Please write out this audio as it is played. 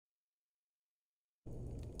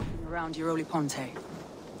around Ponte.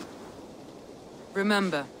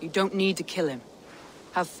 Remember, you don't need to kill him.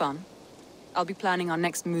 Have fun. I'll be planning our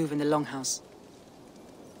next move in the Longhouse.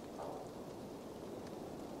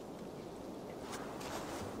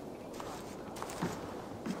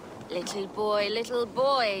 Little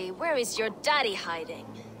boy, where is your daddy hiding?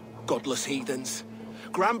 Godless heathens.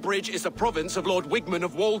 Grambridge is a province of Lord Wigman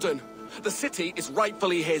of Walden. The city is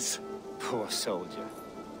rightfully his. Poor soldier.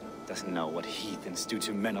 Doesn't know what heathens do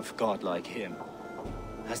to men of God like him.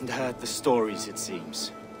 Hasn't heard the stories, it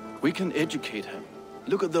seems. We can educate him.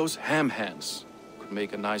 Look at those ham hands. Could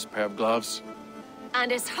make a nice pair of gloves.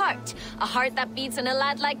 And his heart. A heart that beats in a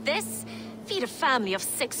lad like this? Feed a family of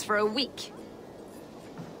 6 for a week.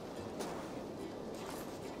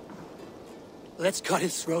 Let's cut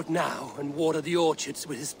his throat now and water the orchards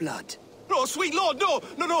with his blood. No, sweet lord,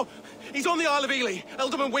 no! He's on the Isle of Ely,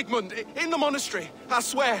 Ealdorman Wigmund, in the monastery, I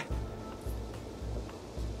swear.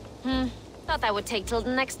 Thought that would take till the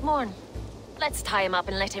next morn. Let's tie him up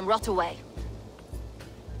and let him rot away.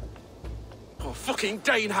 Oh, fucking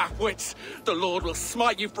Dane half-wits! The Lord will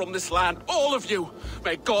smite you from this land, all of you!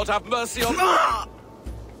 May God have mercy on... Ah!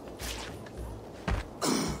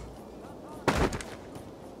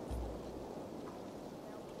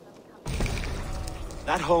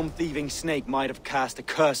 That home-thieving snake might have cast a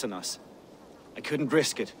curse on us. I couldn't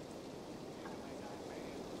risk it.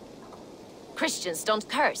 Christians don't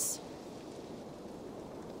curse.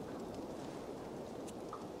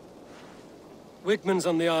 Wigman's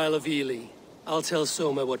on the Isle of Ely. I'll tell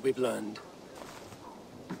Soma what we've learned.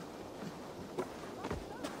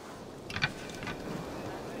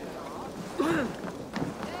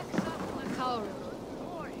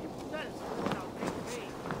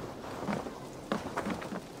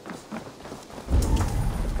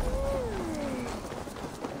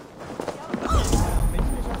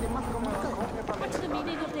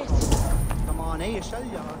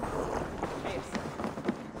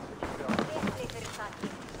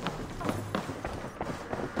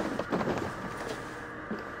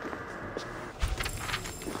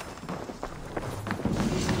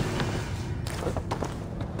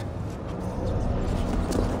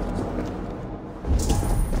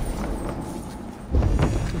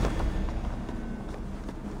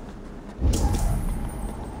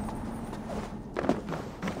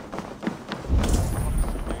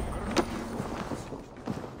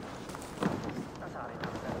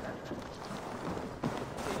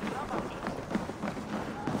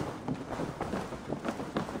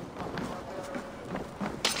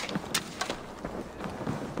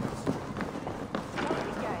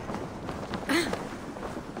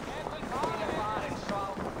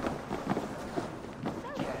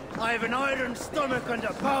 I have an iron stomach and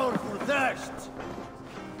a powerful thirst.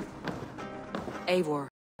 Eivor.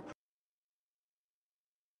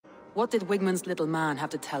 What did Wigman's little man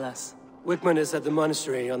have to tell us? Wigman is at the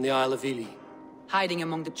monastery on the Isle of Ely. Hiding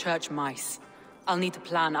among the church mice. I'll need to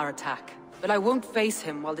plan our attack. But I won't face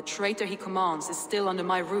him while the traitor he commands is still under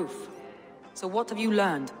my roof. So what have you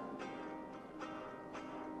learned?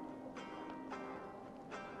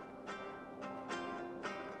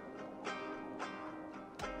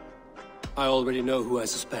 I already know who I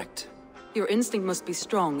suspect. Your instinct must be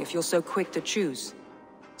strong if you're so quick to choose.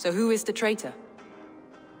 So who is the traitor?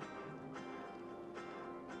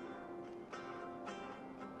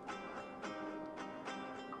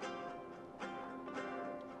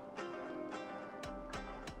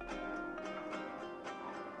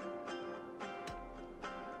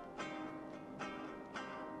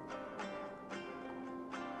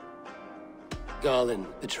 Garland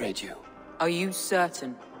betrayed you. Are you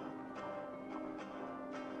certain?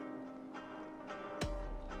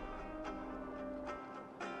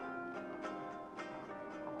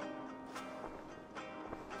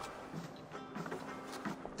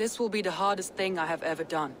 This will be the hardest thing I have ever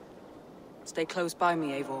done. Stay close by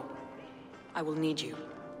me, Eivor. I will need you.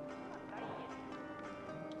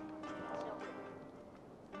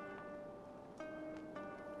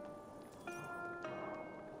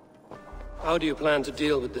 How do you plan to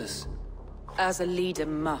deal with this? As a leader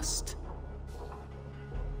must.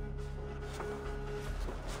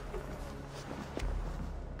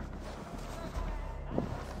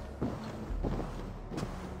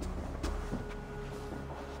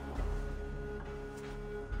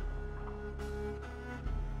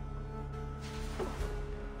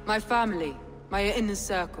 My family, my inner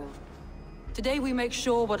circle. Today we make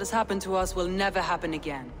sure what has happened to us will never happen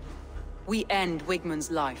again. We end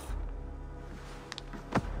Wigman's life.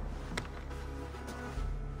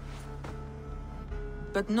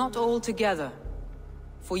 But not all together.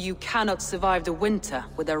 For you cannot survive the winter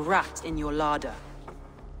with a rat in your larder.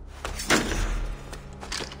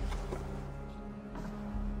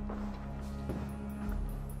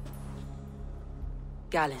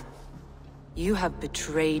 Galen, you have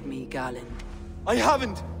betrayed me, Galen. I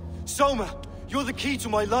haven't! Soma, you're the key to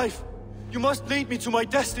my life. You must lead me to my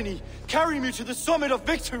destiny. Carry me to the summit of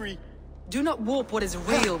victory. Do not warp what is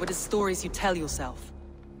real with the stories you tell yourself.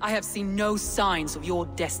 I have seen no signs of your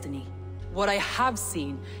destiny. What I have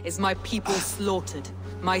seen is my people slaughtered,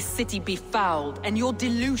 my city befouled, and your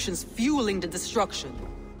delusions fueling the destruction.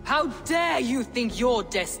 How dare you think your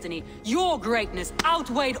destiny, your greatness,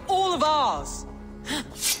 outweighed all of ours?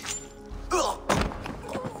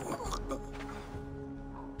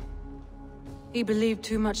 He believed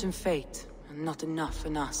too much in fate, and not enough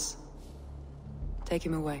in us. Take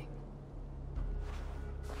him away.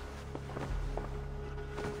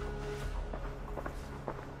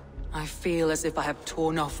 I feel as if I have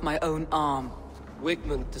torn off my own arm.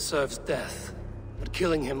 Wigmund deserves death, but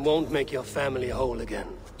killing him won't make your family whole again.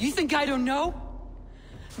 You think I don't know?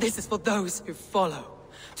 This is for those who follow.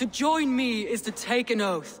 To join me is to take an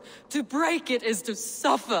oath. To break it is to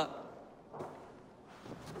suffer.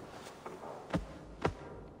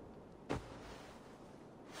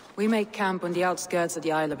 We make camp on the outskirts of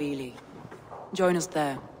the Isle of Ely. Join us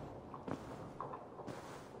there.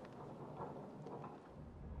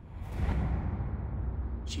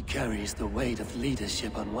 She carries the weight of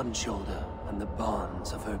leadership on one shoulder and the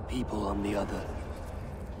bonds of her people on the other.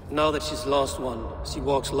 Now that she's lost one, she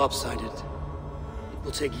walks lopsided. It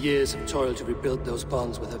will take years of toil to rebuild those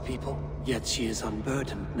bonds with her people. Yet she is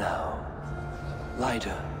unburdened now.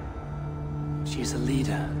 Lighter. She is a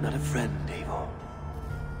leader, not a friend, Eivor.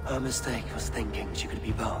 Her mistake was thinking she could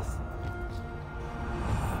be both.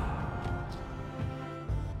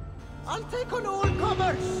 I'll take on all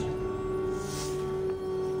comers!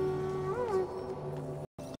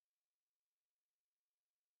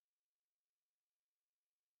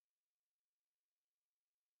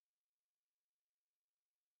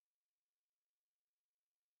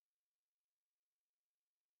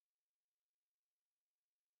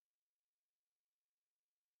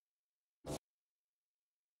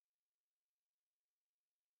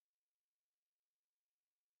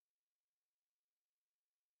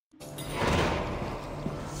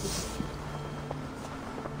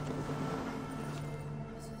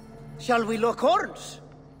 Shall we lock horns?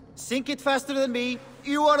 Sink it faster than me,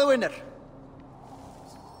 you are the winner.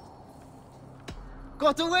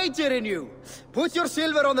 Got a wager in you. Put your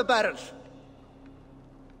silver on the barrel.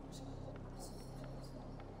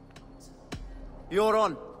 You're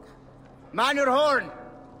on. Man your horn.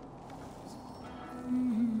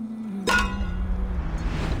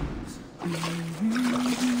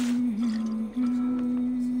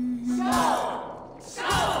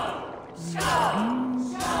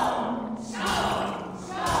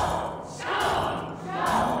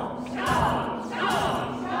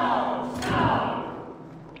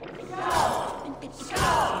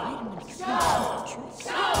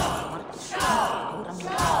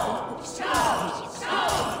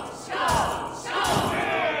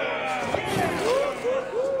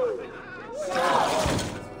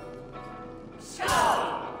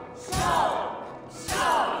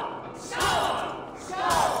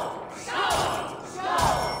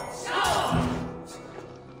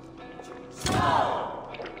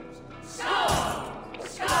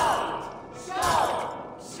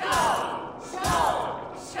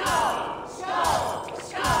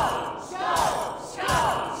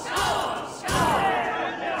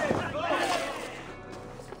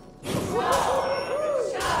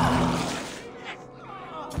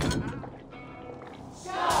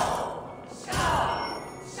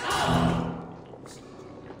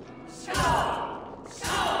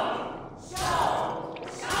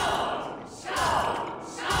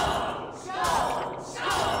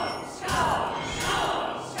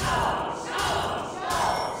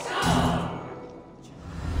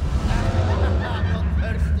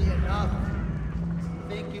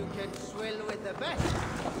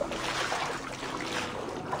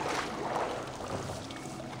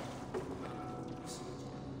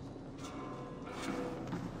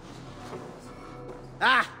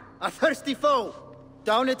 Ah, a thirsty foe.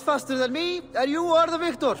 Down it faster than me, and you are the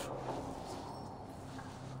victor.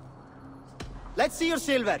 Let's see your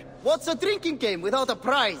silver. What's a drinking game without a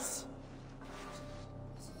prize?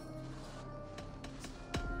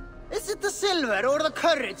 Is it the silver or the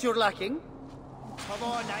courage you're lacking? Come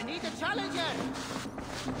on, I need a challenger!